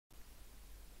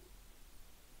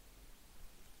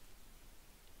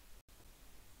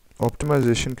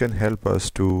Optimization can help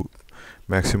us to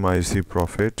maximize the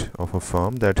profit of a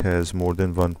firm that has more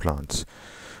than one plants.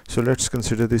 So let's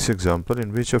consider this example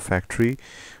in which a factory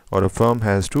or a firm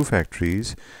has two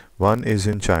factories. One is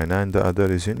in China and the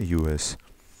other is in US.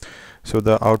 So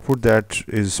the output that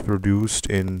is produced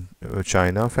in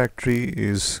China factory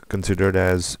is considered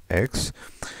as X,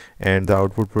 and the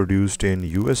output produced in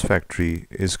US factory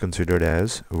is considered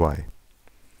as Y.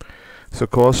 So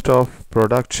cost of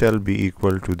product shall be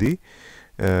equal to the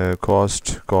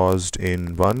cost caused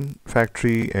in one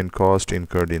factory and cost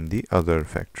incurred in the other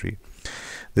factory.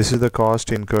 This is the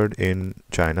cost incurred in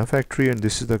China factory and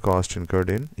this is the cost incurred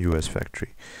in US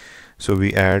factory. So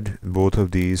we add both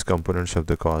of these components of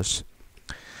the costs,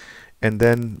 and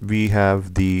then we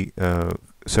have the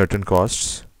certain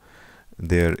costs,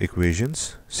 their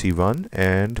equations C1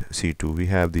 and C2. We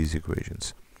have these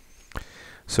equations.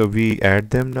 So we add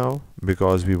them now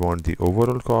because we want the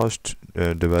overall cost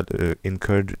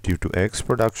incurred due to X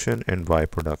production and Y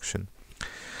production.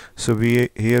 So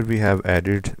here we have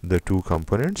added the two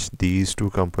components. These two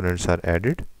components are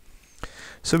added.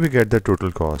 So we get the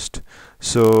total cost.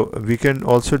 So we can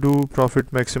also do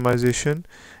profit maximization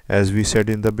as we said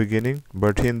in the beginning,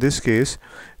 but in this case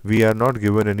we are not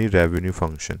given any revenue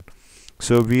function.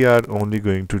 So we are only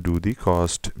going to do the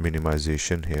cost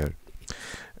minimization here.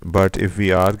 But if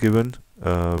we are given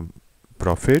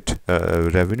profit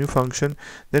revenue function,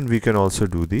 then we can also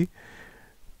do the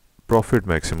profit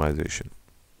maximization.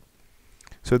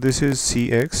 So this is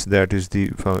Cx, that is the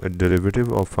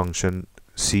derivative of function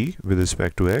C with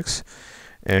respect to X,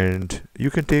 and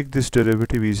you can take this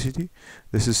derivative easily.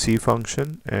 This is C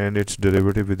function and its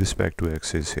derivative with respect to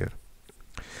X is here.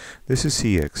 This is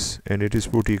Cx and it is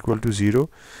put equal to 0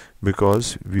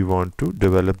 because we want to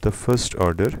develop the first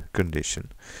order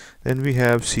condition. Then we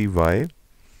have Cy,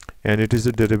 and it is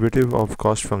the derivative of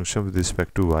cost function with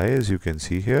respect to Y, as you can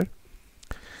see here,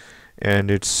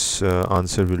 and its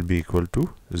answer will be equal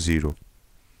to 0.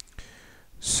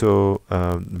 So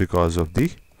because of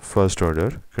the first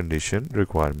order condition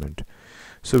requirement.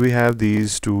 So we have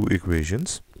these two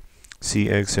equations,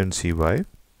 Cx and Cy.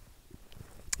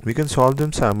 We can solve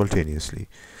them simultaneously.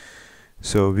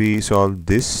 So we solve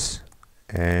this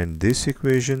and this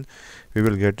equation, we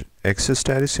will get X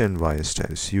status and Y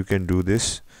status. You can do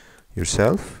this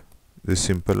yourself, this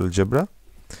simple algebra.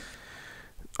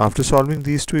 After solving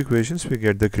these two equations, we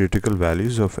get the critical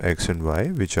values of X and Y,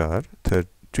 which are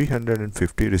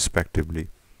 350 respectively.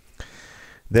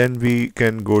 Then we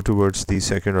can go towards the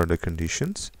second order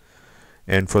conditions,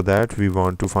 and for that we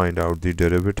want to find out the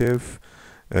derivative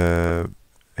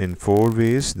in four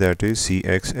ways, that is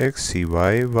Cxx,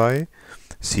 Cyy,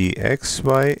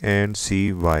 Cxy and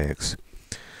Cyx.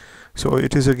 So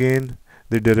it is again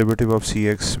the derivative of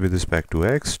Cx with respect to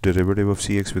X, derivative of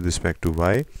Cx with respect to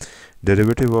Y,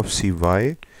 derivative of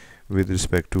Cy with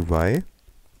respect to Y,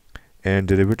 and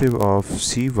derivative of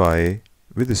Cy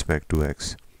with respect to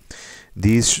X.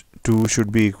 These two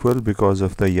should be equal because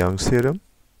of the Young's theorem,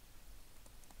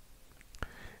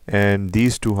 and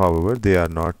these two, however, they are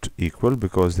not equal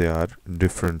because they are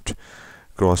different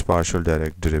cross partial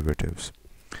direct derivatives.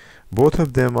 Both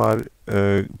of them are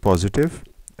positive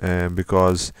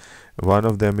because one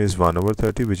of them is 1 over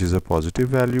 30, which is a positive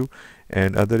value,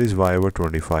 and other is y over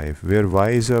 25, where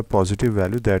y is a positive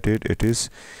value, that it is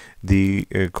the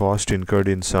cost incurred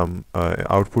in some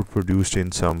output produced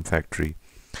in some factory,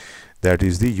 that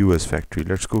is the US factory.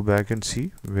 Let's go back and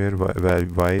see where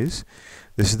y is.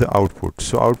 This is the output.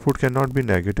 So output cannot be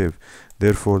negative,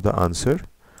 therefore the answer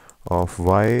of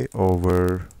y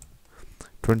over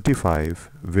 25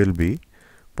 will be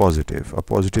positive, a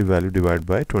positive value divided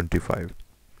by 25.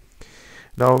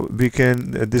 Now we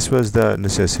can, this was the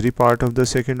necessary part of the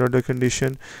second order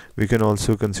condition. We can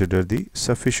also consider the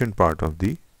sufficient part of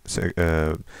the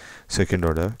second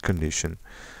order condition.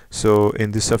 So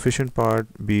in the sufficient part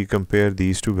we compare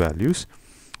these two values,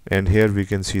 and here we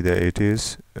can see that it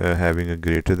is having a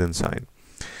greater than sign.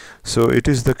 So it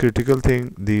is the critical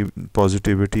thing, the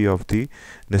positivity of the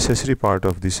necessary part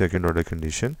of the second order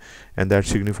condition, and that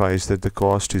signifies that the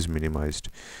cost is minimized,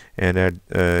 and at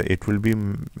it will be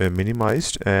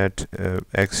minimized at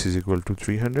x is equal to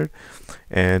 300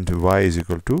 and y is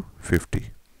equal to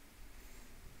 50.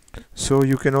 So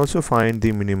you can also find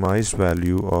the minimized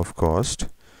value of cost,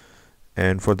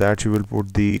 and for that you will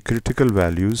put the critical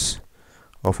values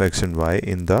of x and y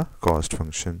in the cost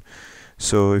function.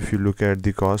 So if you look at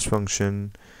the cost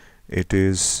function, it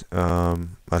is a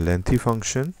lengthy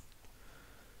function.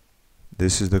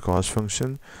 This is the cost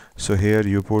function. So here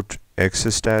you put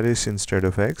x status instead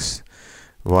of x,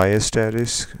 y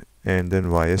status and then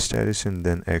y asterisk and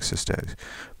then x asterisk.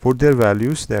 Put their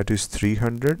values, that is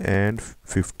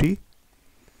 350.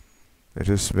 Let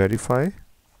us verify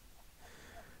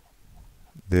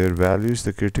their values.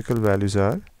 The critical values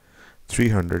are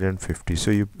 350.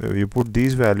 So you put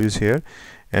these values here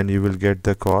and you will get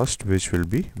the cost which will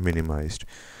be minimized.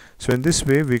 So in this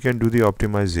way we can do the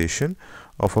optimization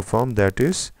of a firm that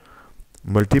is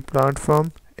multi-plant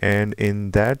firm, and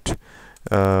in that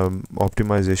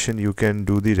optimization you can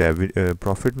do the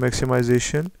profit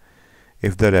maximization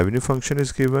if the revenue function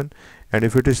is given, and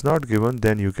if it is not given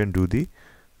then you can do the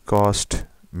cost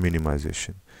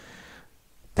minimization.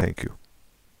 Thank you.